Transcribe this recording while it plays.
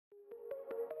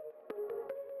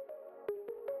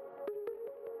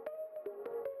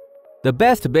The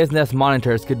best business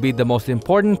monitors could be the most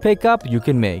important pickup you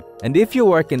can make. And if you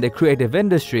work in the creative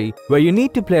industry where you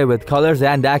need to play with colors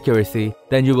and accuracy,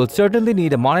 then you will certainly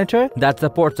need a monitor that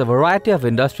supports a variety of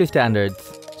industry standards.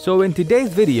 So in today's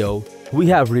video, we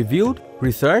have reviewed,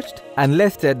 researched, and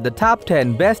listed the top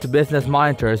 10 best business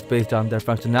monitors based on their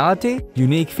functionality,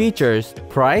 unique features,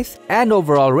 price, and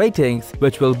overall ratings,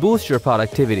 which will boost your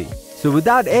productivity. So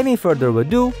without any further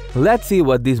ado, let's see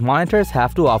what these monitors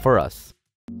have to offer us.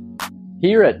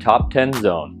 Here at Top 10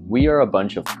 Zone, we are a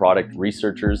bunch of product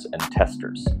researchers and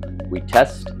testers. We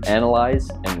test, analyze,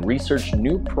 and research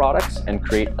new products and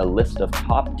create a list of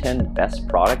top 10 best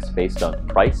products based on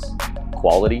price,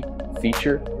 quality,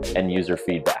 feature, and user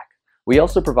feedback. We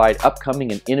also provide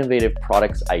upcoming and innovative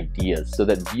products ideas so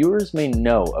that viewers may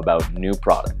know about new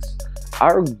products.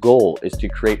 Our goal is to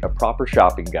create a proper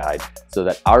shopping guide so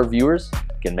that our viewers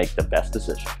can make the best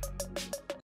decision.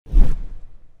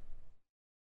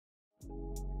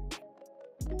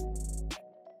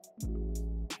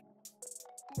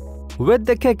 With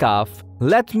the kickoff,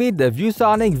 let's meet the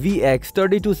ViewSonic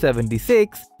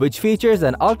VX3276, which features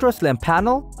an ultra-slim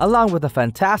panel along with a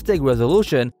fantastic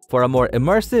resolution for a more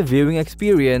immersive viewing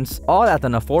experience, all at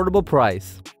an affordable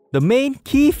price. The main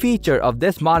key feature of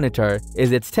this monitor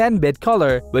is its 10-bit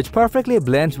color, which perfectly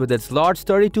blends with its large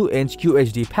 32-inch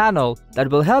QHD panel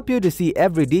that will help you to see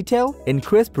every detail in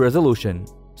crisp resolution.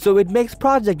 So it makes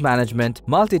project management,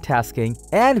 multitasking,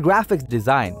 and graphics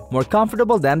design more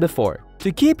comfortable than before.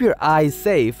 To keep your eyes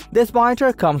safe, this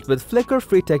monitor comes with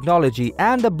flicker-free technology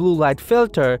and a blue light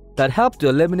filter that helps to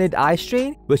eliminate eye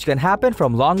strain, which can happen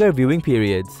from longer viewing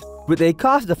periods. With a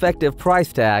cost-effective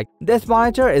price tag, this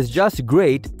monitor is just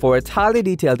great for its highly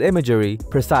detailed imagery,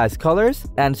 precise colors,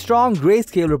 and strong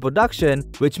grayscale reproduction,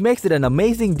 which makes it an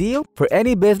amazing deal for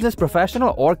any business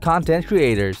professional or content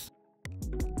creators.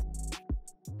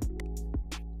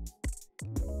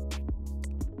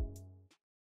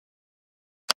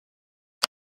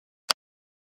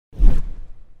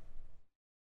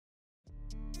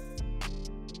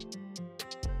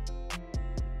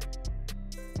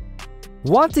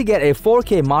 Want to get a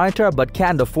 4K monitor but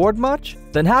can't afford much?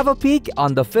 Then have a peek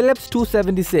on the Philips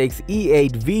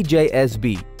 276E8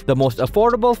 VJSB, the most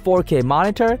affordable 4K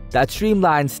monitor that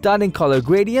streamlines stunning color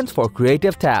gradients for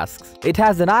creative tasks. It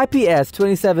has an IPS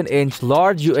 27-inch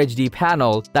large UHD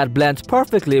panel that blends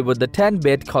perfectly with the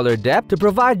 10-bit color depth to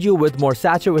provide you with more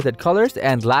saturated colors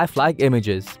and lifelike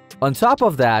images. On top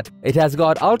of that, it has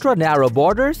got ultra-narrow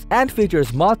borders and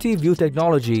features multi-view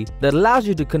technology that allows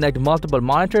you to connect multiple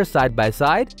monitors side by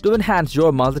side to enhance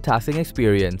your multitasking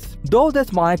experience. Though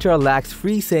this monitor lacks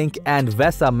FreeSync and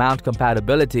VESA mount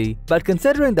compatibility, but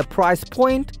considering the price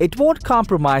point, it won't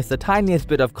compromise the tiniest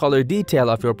bit of color detail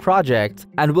of your projects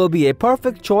and will be a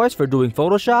perfect choice for doing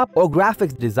Photoshop or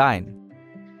graphics design.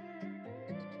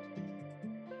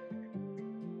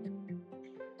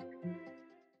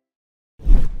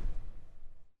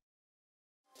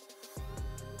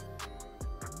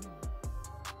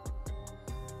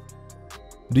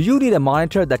 Do you need a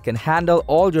monitor that can handle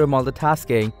all your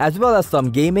multitasking as well as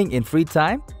some gaming in free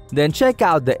time? Then check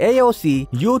out the AOC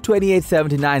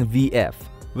U3879VF,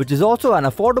 which is also an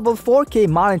affordable 4K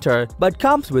monitor but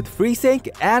comes with FreeSync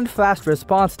and fast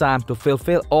response time to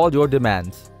fulfill all your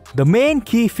demands. The main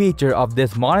key feature of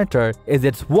this monitor is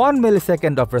its 1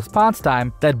 millisecond of response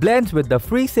time that blends with the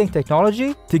FreeSync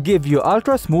technology to give you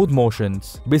ultra smooth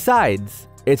motions. Besides,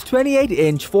 its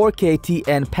 28-inch 4K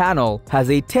TN panel has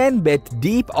a 10-bit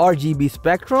deep RGB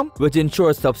spectrum, which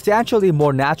ensures substantially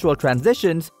more natural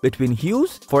transitions between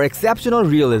hues for exceptional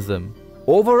realism.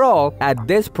 Overall, at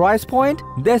this price point,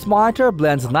 this monitor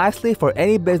blends nicely for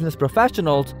any business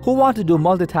professionals who want to do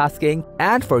multitasking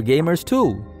and for gamers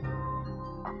too.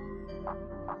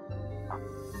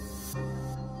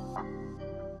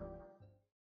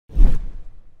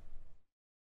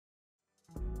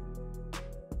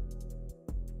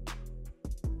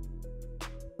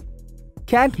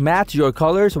 Can't match your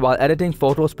colors while editing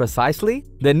photos precisely?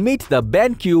 Then meet the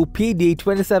BenQ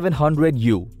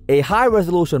PD2700U, a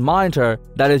high-resolution monitor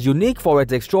that is unique for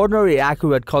its extraordinarily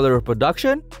accurate color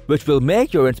reproduction, which will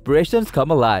make your inspirations come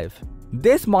alive.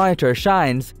 This monitor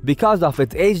shines because of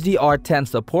its HDR10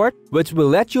 support, which will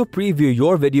let you preview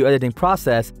your video editing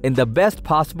process in the best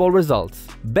possible results.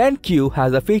 BenQ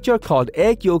has a feature called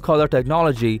AQ color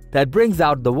technology that brings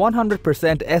out the 100%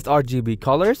 sRGB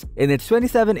colors in its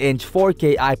 27-inch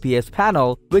 4K IPS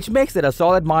panel, which makes it a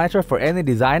solid monitor for any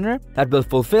designer that will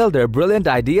fulfill their brilliant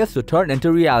ideas to turn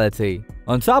into reality.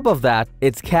 On top of that,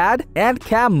 its CAD and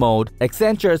CAM mode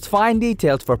accentuates fine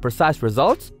details for precise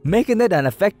results, making it an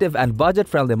effective and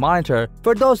budget-friendly monitor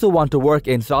for those who want to work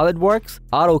in SolidWorks,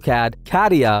 AutoCAD,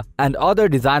 CATIA, and other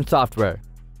design software.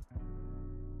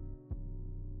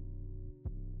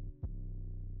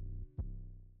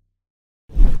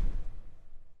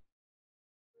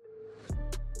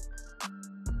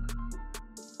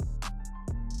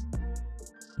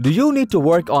 Do you need to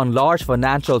work on large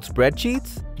financial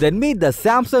spreadsheets? Then meet the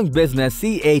Samsung Business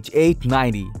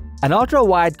CH890, an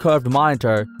ultra-wide curved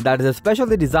monitor that is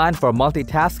especially designed for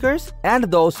multitaskers and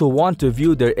those who want to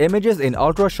view their images in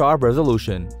ultra-sharp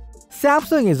resolution.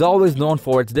 Samsung is always known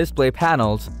for its display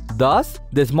panels, thus,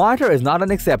 this monitor is not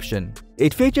an exception.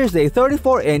 It features a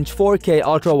 34-inch 4K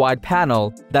ultra-wide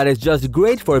panel that is just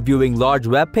great for viewing large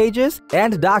web pages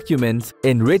and documents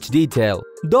in rich detail.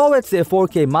 Though it's a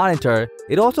 4K monitor,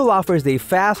 it also offers a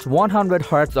fast 100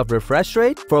 Hz of refresh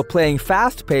rate for playing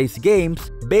fast-paced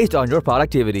games based on your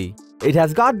productivity. It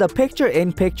has got the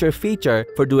picture-in-picture feature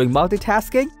for doing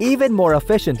multitasking even more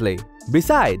efficiently.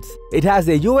 Besides, it has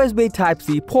a USB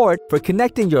Type-C port for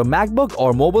connecting your MacBook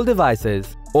or mobile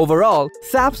devices. Overall,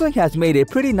 Samsung has made a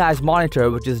pretty nice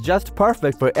monitor which is just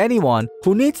perfect for anyone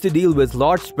who needs to deal with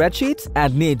large spreadsheets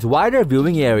and needs wider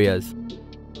viewing areas.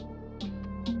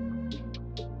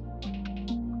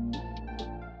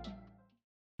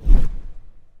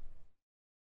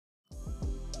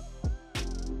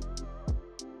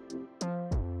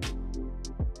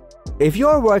 If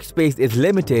your workspace is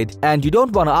limited and you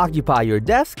don't want to occupy your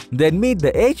desk, then meet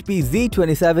the HP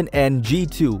Z27n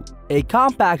G2, a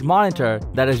compact monitor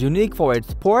that is unique for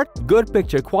its port, good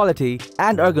picture quality,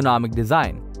 and ergonomic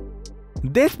design.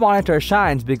 This monitor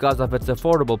shines because of its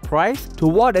affordable price to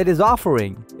what it is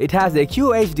offering. It has a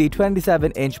QHD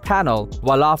 27-inch panel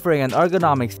while offering an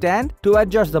ergonomic stand to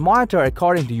adjust the monitor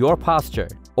according to your posture.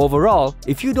 Overall,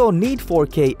 if you don't need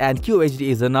 4K and QHD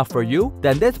is enough for you,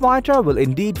 then this monitor will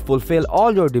indeed fulfill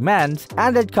all your demands,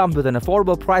 and it comes with an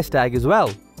affordable price tag as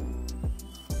well.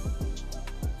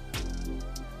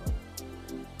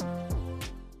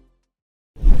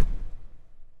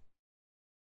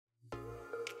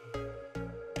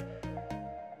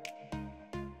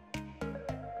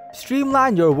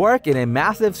 Streamline your work in a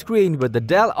massive screen with the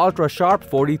Dell UltraSharp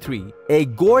 43, a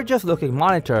gorgeous looking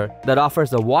monitor that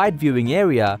offers a wide viewing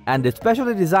area and is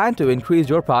specially designed to increase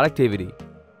your productivity.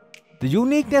 The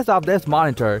uniqueness of this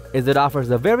monitor is it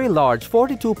offers a very large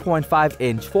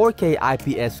 42.5-inch 4K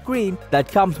IPS screen that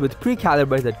comes with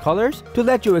pre-calibrated colors to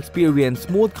let you experience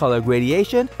smooth color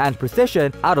gradation and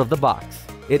precision out of the box.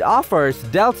 It offers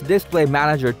Dell's Display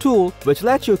Manager tool, which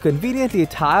lets you conveniently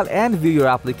tile and view your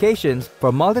applications for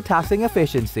multitasking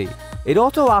efficiency. It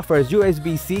also offers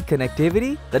USB-C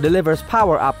connectivity that delivers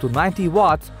power up to 90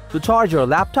 watts to charge your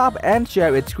laptop and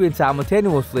share its screen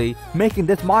simultaneously, making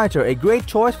this monitor a great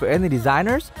choice for any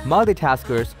designers,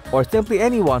 multitaskers, or simply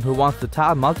anyone who wants to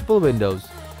tile multiple windows.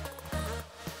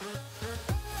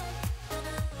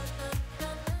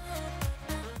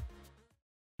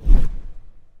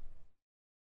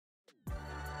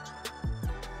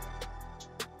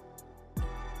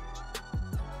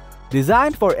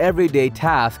 Designed for everyday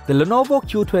tasks, the Lenovo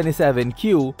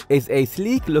Q27q is a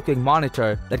sleek-looking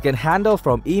monitor that can handle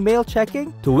from email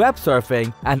checking to web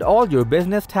surfing and all your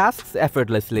business tasks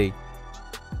effortlessly.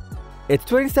 Its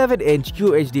 27-inch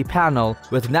QHD panel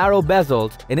with narrow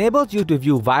bezels enables you to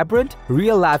view vibrant,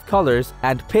 real-life colors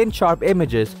and pin-sharp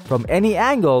images from any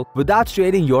angle without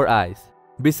straining your eyes.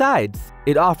 Besides,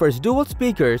 it offers dual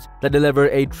speakers that deliver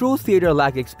a true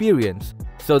theater-like experience,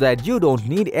 so that you don't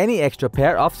need any extra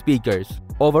pair of speakers.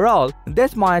 Overall,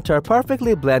 this monitor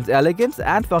perfectly blends elegance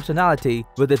and functionality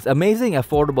with its amazing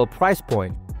affordable price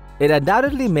point. It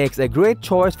undoubtedly makes a great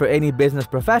choice for any business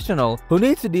professional who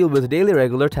needs to deal with daily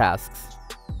regular tasks.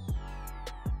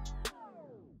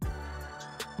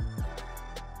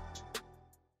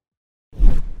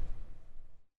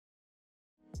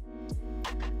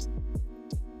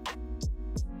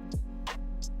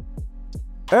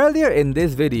 Earlier in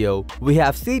this video, we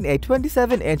have seen a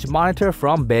 27-inch monitor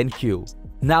from BenQ.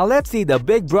 Now let's see the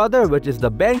big brother, which is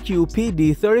the BenQ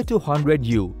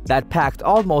PD3200U, that packs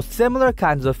almost similar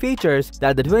kinds of features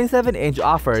that the 27-inch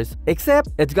offers, except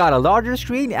it's got a larger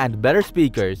screen and better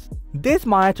speakers. This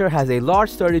monitor has a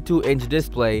large 32-inch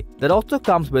display that also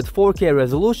comes with 4K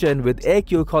resolution with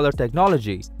AQ color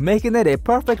technology, making it a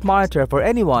perfect monitor for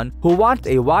anyone who wants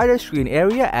a wider screen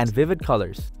area and vivid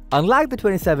colors. Unlike the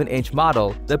 27-inch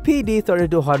model, the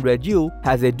PD3200U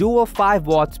has a dual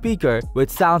 5-watt speaker which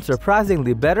sounds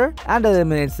surprisingly better and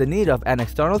eliminates the need of an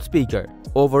external speaker.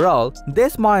 Overall,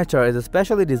 this monitor is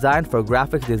especially designed for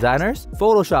graphics designers,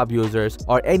 Photoshop users,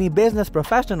 or any business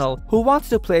professional who wants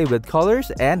to play with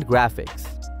colors and graphics.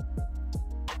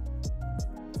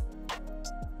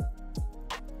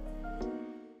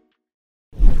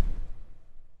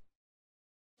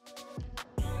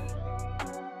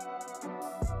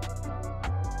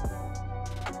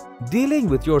 Dealing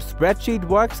with your spreadsheet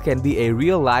works can be a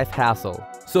real-life hassle.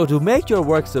 So to make your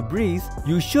works a breeze,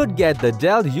 you should get the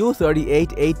Dell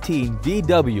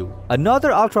U3818DW,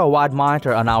 another ultra-wide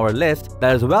monitor on our list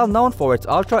that is well known for its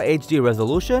Ultra HD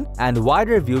resolution and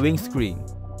wider viewing screen.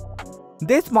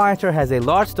 This monitor has a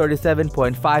large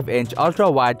 37.5-inch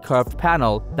ultra-wide curved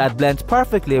panel that blends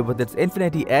perfectly with its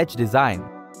Infinity Edge design.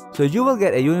 So you will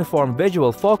get a uniform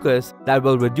visual focus that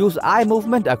will reduce eye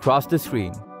movement across the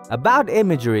screen. About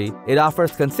imagery, it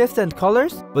offers consistent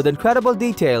colors with incredible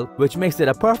detail, which makes it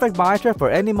a perfect monitor for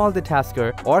any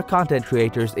multitasker or content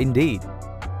creators indeed.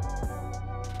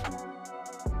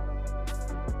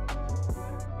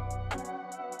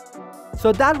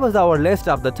 So that was our list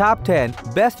of the top 10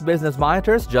 best business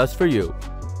monitors just for you.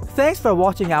 Thanks for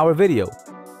watching our video.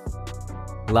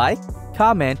 Like,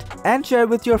 comment, and share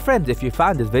with your friends if you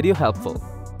found this video helpful.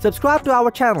 Subscribe to our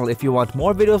channel if you want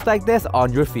more videos like this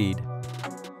on your feed.